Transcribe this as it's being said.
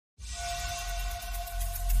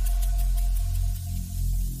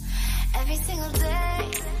every single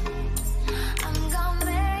day. I'm gonna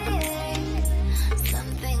make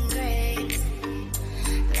something great.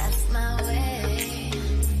 That's my way.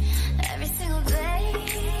 Every single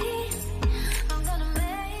day, I'm gonna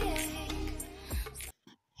make.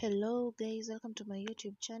 Hello guys, welcome to my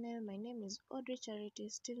YouTube channel. My name is Audrey Charity,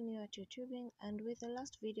 still new at YouTubing, and with the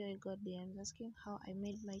last video I got DMs asking how I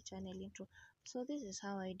made my channel intro. So this is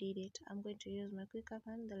how I did it. I'm going to use my quick app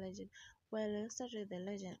and the legend. Well, let's start with the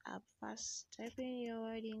legend app first. Type in your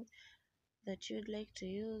wording that you'd like to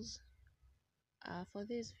use. For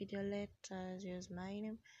this video, let us use my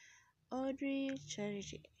name, Audrey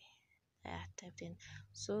Charity. Typed in.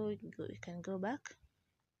 So you can go back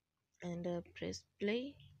and press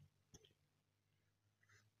play.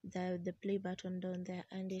 The play button down there,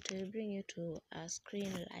 and it will bring you to a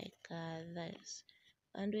screen like this.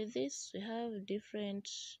 And with this we have different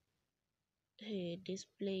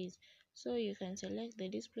displays, so you can select the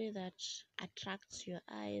display that attracts your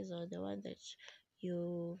eyes, or the one that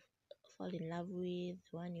you fall in love with,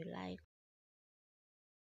 the one you like.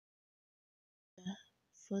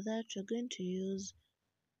 For that you're going to use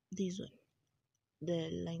this one, the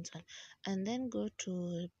lines one, and then go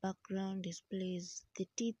to background displays, the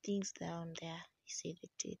T things down there. You see the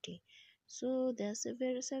T. So there's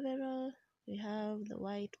several. We have the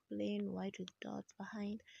white, plain white with dots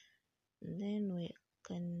behind, and then we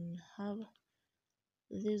can have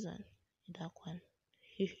this one, dark one.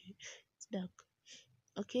 It's dark.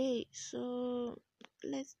 Okay, so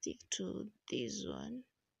let's stick to this one.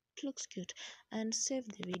 It looks cute, and save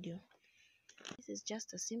the video. This is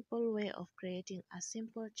just a simple way of creating a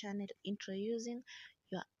simple channel intro using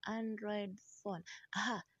your Android phone.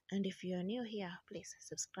 And if you're new here, please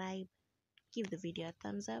subscribe, give the video a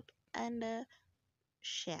thumbs up, and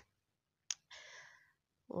share.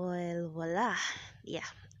 Well, voila. Yeah,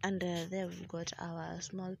 and there we've got our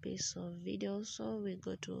small piece of video. So we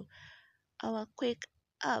go to our quick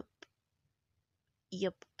app.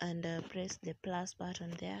 Yep, and press the plus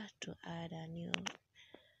button there to add a new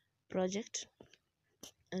project,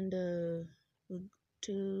 and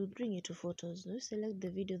to bring you to photos, we select the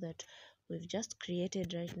video that we've just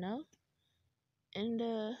created right now, and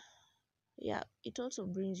yeah, it also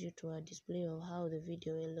brings you to a display of how the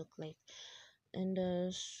video will look like. And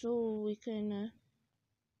so we can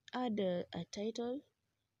add a title,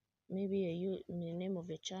 maybe the name of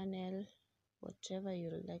your channel, whatever you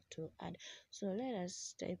would like to add. So let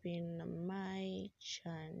us type in my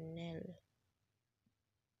channel.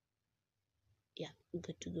 Yeah,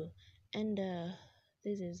 good to go. And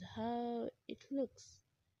this is how it looks.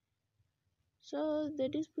 So the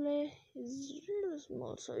display is really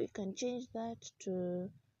small, so you can change that to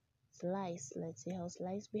slice. Let's see how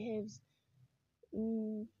slice behaves.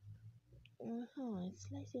 It's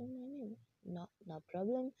slicing my name. No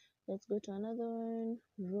problem. Let's go to another one.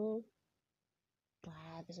 Row.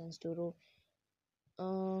 This one's too row.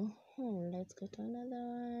 Let's go to another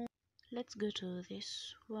one. Let's go to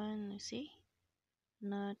this one. See,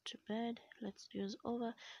 not bad. Let's use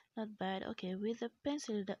over. Not bad. Okay, with the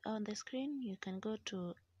pencil on the screen, you can go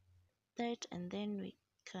to that, and then we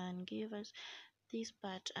can give us this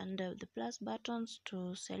part and the plus buttons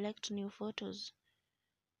to select new photos.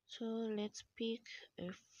 So let's pick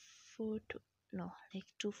a photo, no, like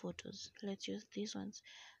 2 photos. Let's use these ones.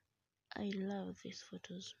 I love these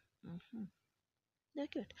photos. They're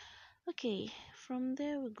cute. Okay, from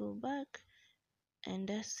there we go back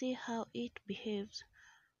and see how it behaves.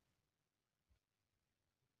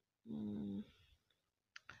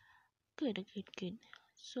 Good.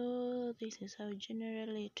 So this is how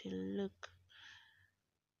generally it will look.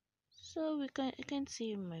 So you can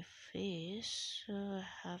see my face, so I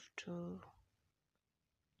have to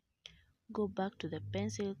go back to the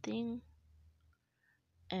pencil thing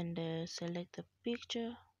and select the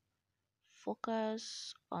picture.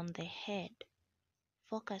 Focus on the head.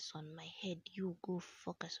 Focus on my head. You go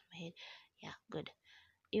focus on my head. Yeah, good.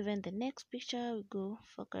 Even the next picture, we go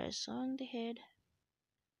focus on the head,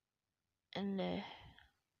 and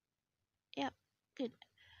yeah, good.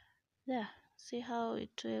 There. See how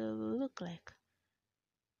it will look like.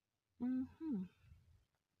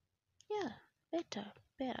 Yeah, better.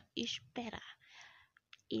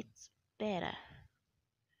 It's better.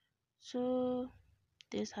 So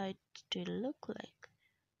this is how it will look like.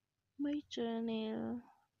 My channel.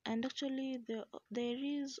 And actually there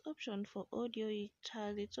is option for audio. It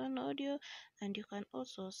has its own audio, and you can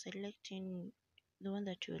also select in the one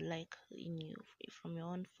that you like from your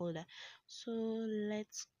own folder. So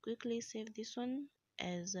let's quickly save this one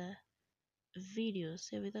as a video.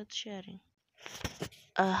 Save without sharing.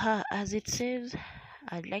 As it saves,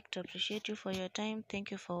 I'd like to appreciate you for your time.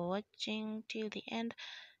 Thank you for watching till the end.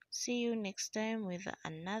 See you next time with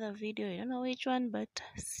another video. I don't know which one, but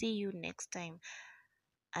see you next time.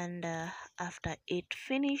 And after it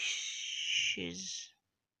finishes,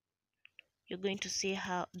 you're going to see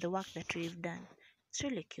how the work that we've done. It's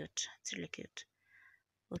really cute. It's really cute.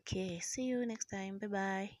 Okay, see you next time. Bye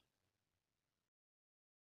bye.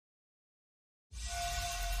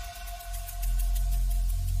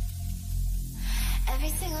 Every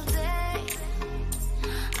single day